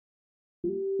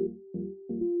Hi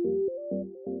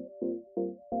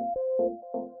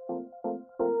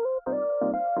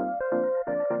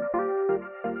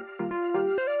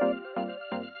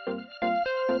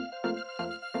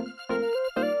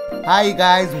you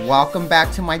guys, welcome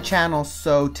back to my channel.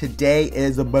 So today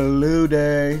is a blue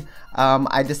day.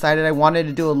 I decided I wanted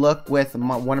to do a look with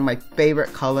one of my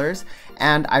favorite colors,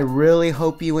 and I really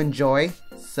hope you enjoy.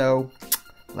 So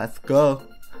let's go.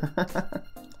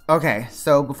 Okay,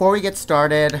 so before we get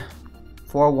started,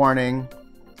 forewarning,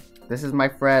 this is my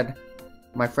friend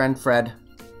Fred.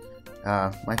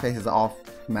 My face is all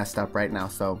messed up right now,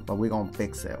 but we're gonna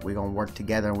fix it. We're gonna work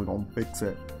together and we're gonna fix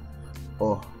it.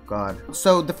 Oh God.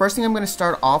 So the first thing I'm going to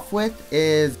start off with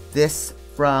is this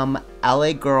from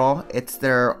LA Girl. It's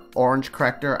their orange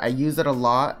corrector. I use it a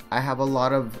lot. I have a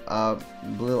lot of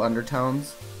blue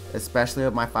undertones, especially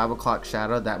with my 5 o'clock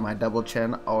shadow that my double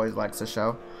chin always likes to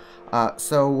show.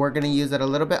 So we're going to use it a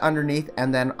little bit underneath,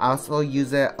 and then also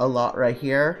use it a lot right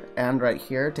here and right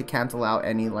here to cancel out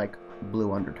any like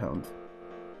blue undertones.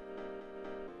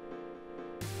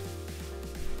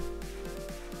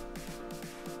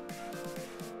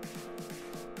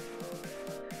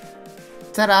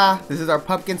 Ta-da! This is our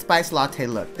pumpkin spice latte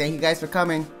look. Thank you guys for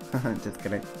coming. Just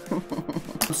kidding.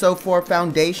 So for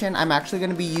foundation, I'm actually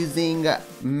going to be using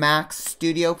MAC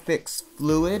Studio Fix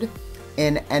Fluid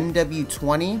in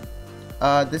NW20.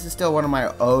 This is still one of my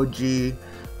OG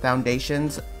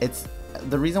foundations.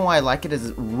 The reason why I like it is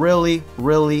it's really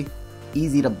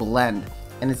easy to blend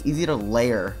and it's easy to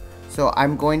layer. So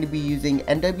I'm going to be using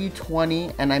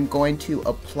NW20 and I'm going to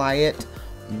apply it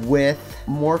with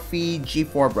Morphe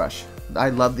G4 brush. I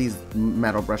love these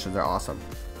metal brushes, they're awesome.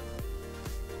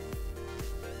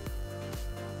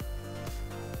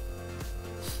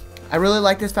 I really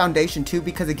like this foundation too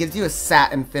because it gives you a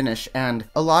satin finish, and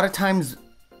a lot of times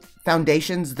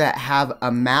foundations that have a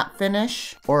matte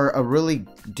finish or a really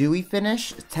dewy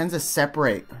finish tends to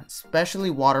separate, especially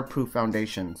waterproof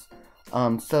foundations.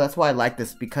 So that's why I like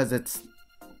this, because it's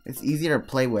easier to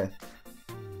play with.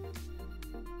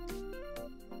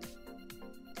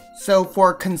 So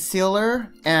for concealer,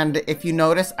 and if you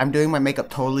notice, I'm doing my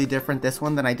makeup totally different this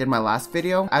one than I did my last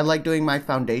video. I like doing my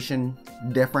foundation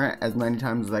different as many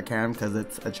times as I can because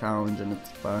it's a challenge and it's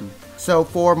fun. So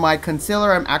for my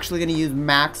concealer, I'm actually going to use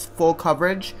MAC's Full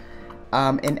Coverage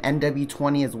in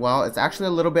NW20 as well. It's actually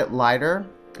a little bit lighter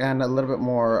and a little bit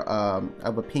more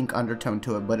of a pink undertone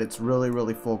to it, but it's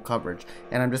really full coverage.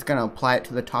 And I'm just going to apply it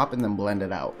to the top and then blend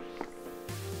it out.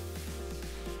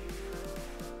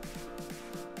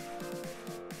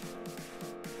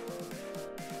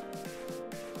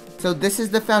 So this is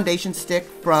the foundation stick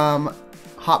from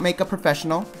Hot Makeup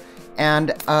Professional,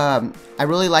 and I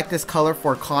really like this color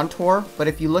for contour, but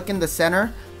if you look in the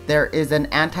center, there is an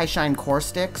anti-shine core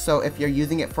stick, so if you're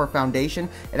using it for foundation,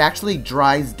 it actually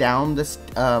dries down the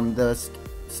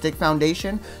stick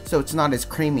foundation, so it's not as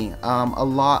creamy. A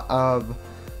lot of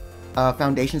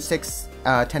foundation sticks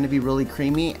tend to be really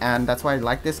creamy, and that's why I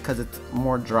like this, because it's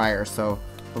more drier. So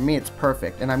for me, it's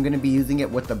perfect, and I'm going to be using it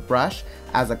with a brush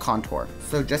as a contour.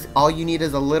 So just all you need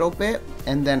is a little bit,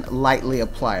 and then lightly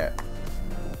apply it.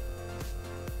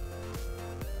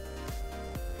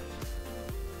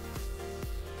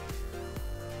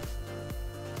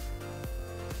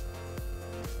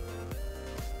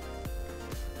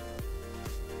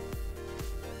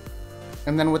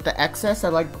 And then with the excess, I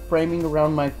like framing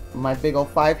around my big old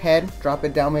 5 head. Drop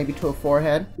it down maybe to a 4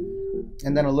 head.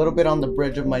 And then a little bit on the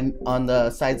bridge of on the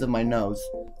sides of my nose.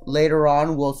 Later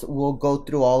on, we'll go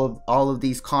through all of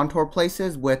these contour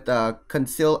places with bronzer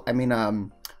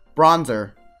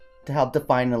to help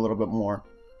define a little bit more.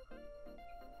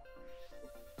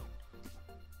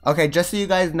 Okay, just so you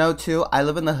guys know too, I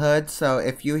live in the hood, so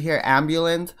if you hear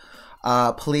ambulance,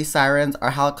 police sirens,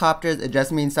 or helicopters, it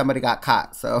just means somebody got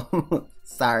caught. So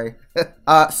sorry.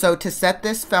 So to set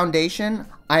this foundation,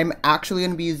 I'm actually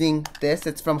going to be using this.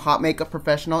 It's from Hot Makeup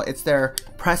Professional. It's their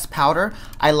pressed powder.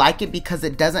 I like it because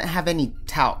it doesn't have any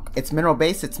talc. It's mineral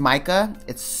based, it's mica.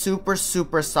 It's super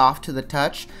soft to the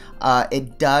touch.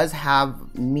 It does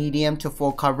have medium to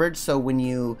full coverage, so when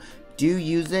you do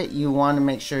use it, you want to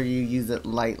make sure you use it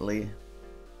lightly.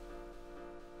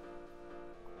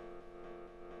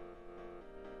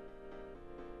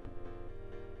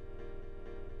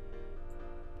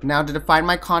 Now to define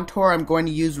my contour, I'm going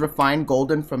to use Refined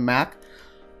Golden from MAC.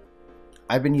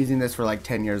 I've been using this for like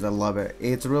 10 years. I love it.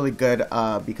 It's really good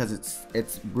because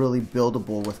it's really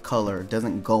buildable with color. It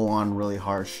doesn't go on really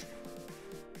harsh.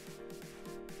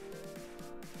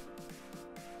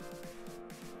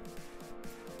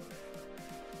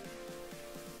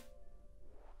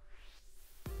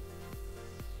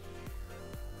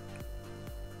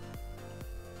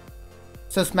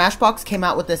 So Smashbox came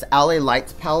out with this LA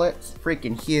Lights palette. It's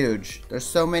freaking huge. There's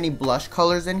so many blush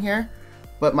colors in here,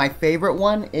 but my favorite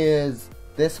one is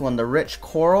this one, the Rich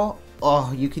Coral.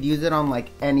 Oh, you could use it on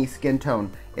like any skin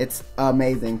tone. It's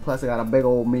amazing. Plus I got a big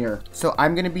old mirror. So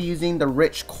I'm gonna be using the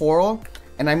Rich Coral,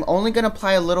 and I'm only gonna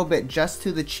apply a little bit just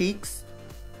to the cheeks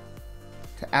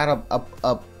to add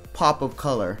a pop of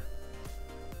color.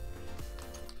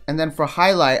 And then for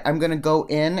highlight, I'm gonna go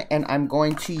in and I'm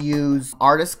going to use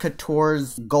Artist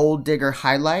Couture's Gold Digger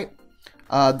highlight.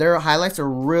 Their highlights are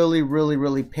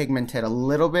really pigmented. A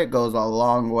little bit goes a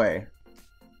long way.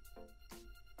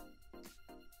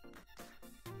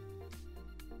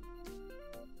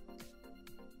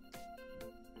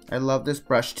 I love this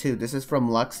brush too. This is from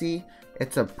Luxie.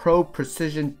 It's a Pro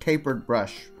Precision Tapered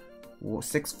Brush,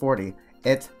 640.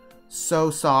 It's so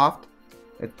soft.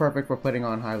 It's perfect for putting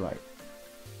on highlight.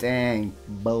 Dang,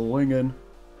 blingin'.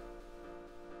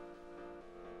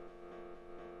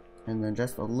 And then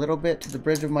just a little bit to the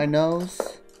bridge of my nose,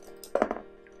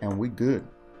 and we good.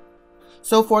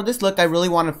 So for this look, I really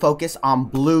want to focus on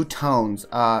blue tones.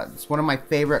 It's one of my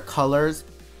favorite colors.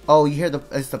 Oh, you hear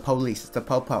it's the police, it's the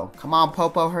Popo. Come on,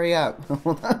 Popo, hurry up.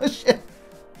 Shit.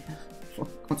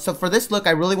 So for this look,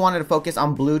 I really wanted to focus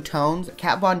on blue tones.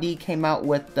 Kat Von D came out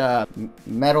with the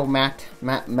matte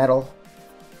metal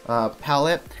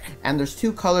palette, and there's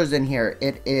two colors in here.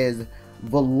 It is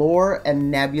Velour and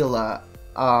Nebula.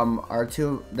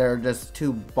 They're just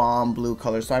two bomb blue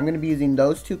colors. So I'm going to be using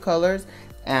those two colors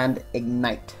and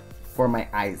Ignite for my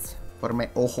eyes, for my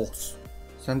ojos.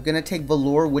 So I'm going to take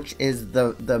Velour, which is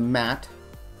the matte.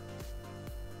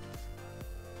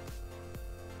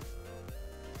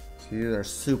 See, they're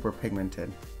super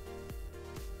pigmented.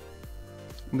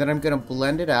 And then I'm going to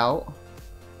blend it out.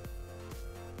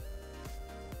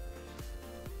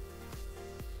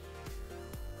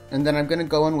 And then I'm going to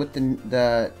go in with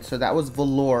so that was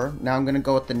Velour. Now I'm going to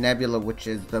go with the Nebula, which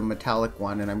is the metallic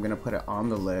one, and I'm going to put it on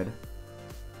the lid.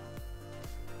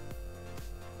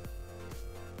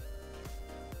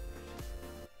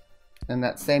 And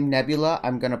that same Nebula,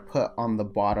 I'm going to put on the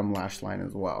bottom lash line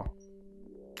as well.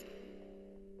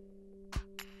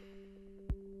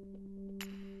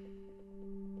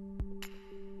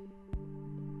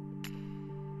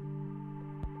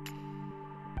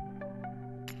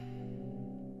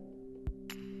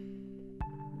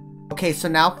 Okay, so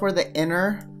now for the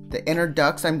inner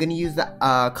ducts, I'm gonna use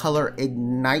the color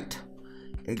Ignite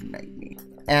Me,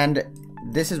 and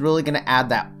this is really gonna add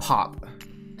that pop.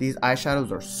 These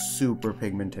eyeshadows are super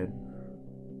pigmented.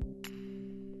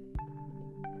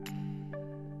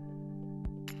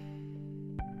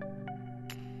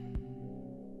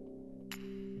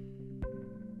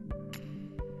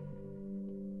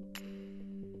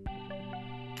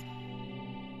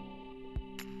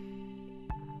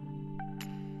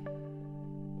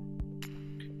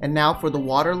 And now for the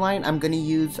waterline, I'm going to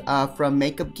use from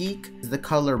Makeup Geek the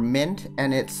color Mint,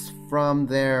 and it's from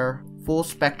their Full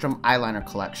Spectrum Eyeliner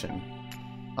collection.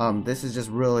 This is just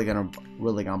really gonna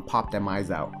pop them eyes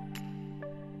out.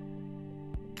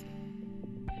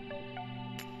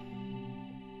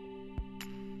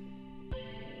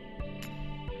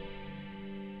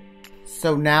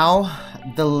 So now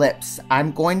the lips.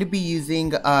 I'm going to be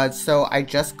using, so I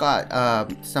just got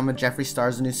some of Jeffree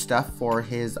Star's new stuff for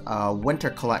his winter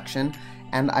collection,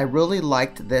 and I really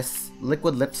liked this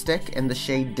liquid lipstick in the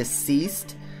shade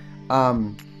Deceased.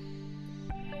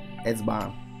 It's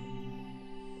bomb.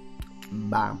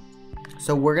 Bomb.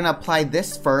 So we're gonna apply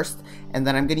this first, and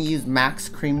then I'm gonna use MAC's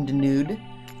Cream de Nude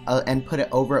and put it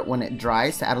over it when it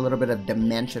dries to add a little bit of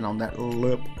dimension on that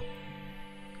lip.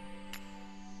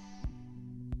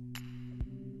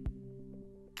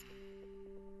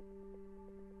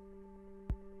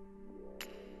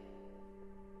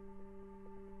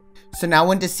 So now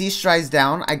when Deceased dries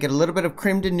down, I get a little bit of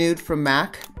Cream de Nude from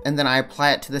MAC, and then I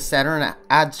apply it to the center, and it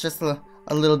adds just a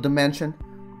little dimension.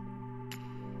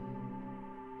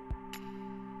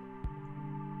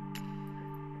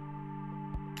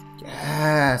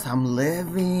 Yes, I'm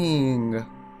living.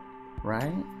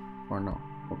 Right? Or no?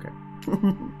 Okay.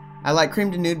 I like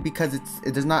Cream de Nude because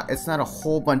it's not a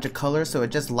whole bunch of color, so it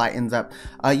just lightens up.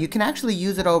 You can actually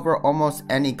use it over almost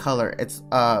any color.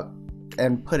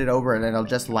 And put it over it, and it'll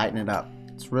just lighten it up.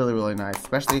 It's really, really nice,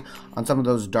 especially on some of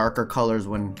those darker colors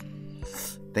when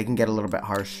they can get a little bit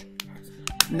harsh.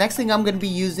 Next thing I'm going to be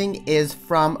using is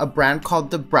from a brand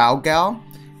called the Brow Gal.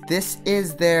 This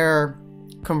is their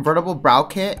convertible brow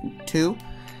kit too,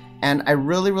 and I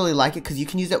really, really like it because you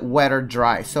can use it wet or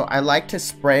dry. So I like to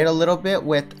spray it a little bit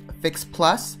with Fix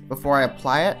Plus before I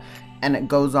apply it, and it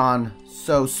goes on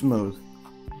so smooth.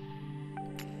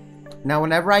 Now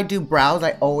whenever I do brows,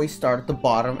 I always start at the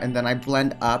bottom and then I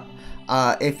blend up.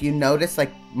 If you notice,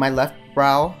 like my left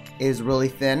brow is really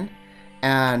thin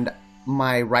and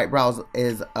my right brow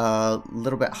is a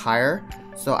little bit higher,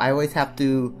 so I always have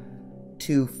to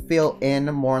fill in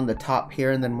more on the top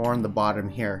here and then more on the bottom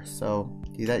here. So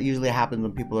that usually happens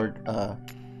when people are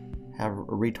have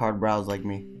retard brows like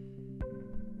me.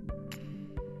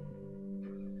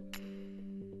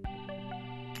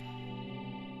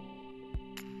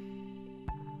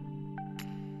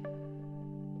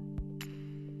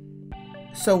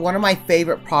 So one of my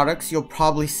favorite products, you'll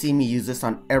probably see me use this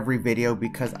on every video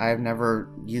because I've never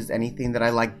used anything that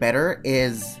I like better,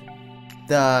 is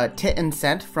the Tit and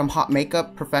Scent from Hot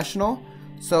Makeup Professional.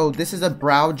 So this is a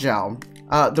brow gel.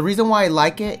 The reason why I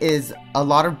like it is a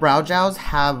lot of brow gels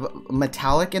have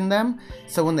metallic in them,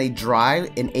 so when they dry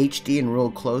in HD and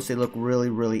real close, they look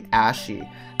really ashy.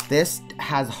 This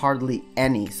has hardly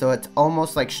any, so it's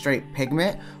almost like straight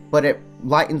pigment, but it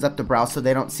lightens up the brows so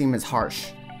they don't seem as harsh.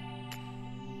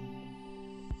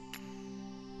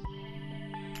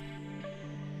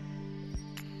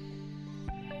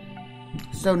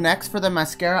 So next for the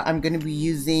mascara, I'm going to be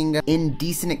using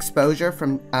Indecent Exposure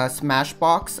from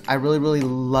Smashbox. I really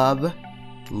love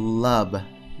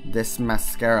this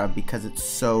mascara because it's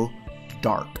so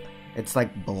dark. It's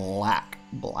like black,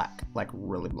 like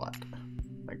really black,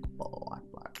 like black.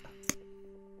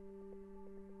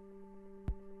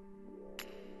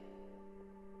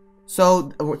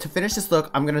 So to finish this look,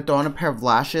 I'm going to throw on a pair of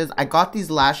lashes. I got these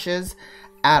lashes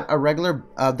at a regular,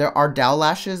 there are Ardell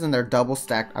lashes and they're double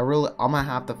stacked. I'm gonna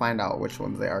have to find out which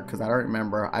ones they are because I don't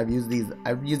remember. I've used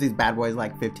these bad boys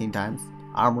like 15 times.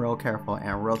 I'm real careful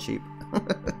and real cheap.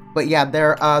 But yeah,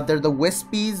 they're the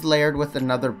wispies layered with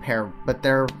another pair, but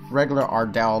they're regular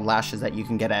Ardell lashes that you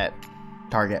can get at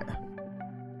Target.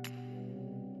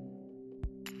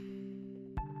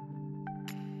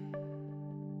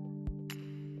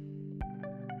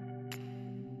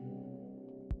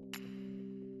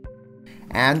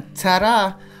 And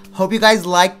ta-da! Hope you guys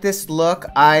like this look.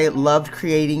 I loved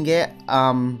creating it.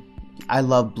 I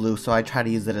love blue, so I try to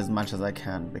use it as much as I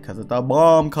can because it's a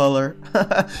bomb color.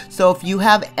 So if you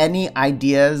have any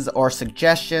ideas or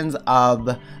suggestions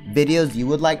of videos you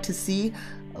would like to see,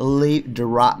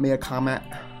 drop me a comment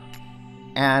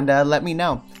and let me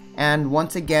know. And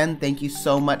once again, thank you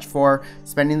so much for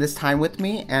spending this time with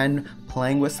me and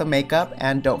playing with some makeup.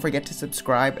 And don't forget to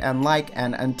subscribe and like.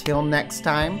 And until next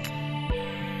time,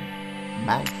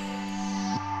 bye.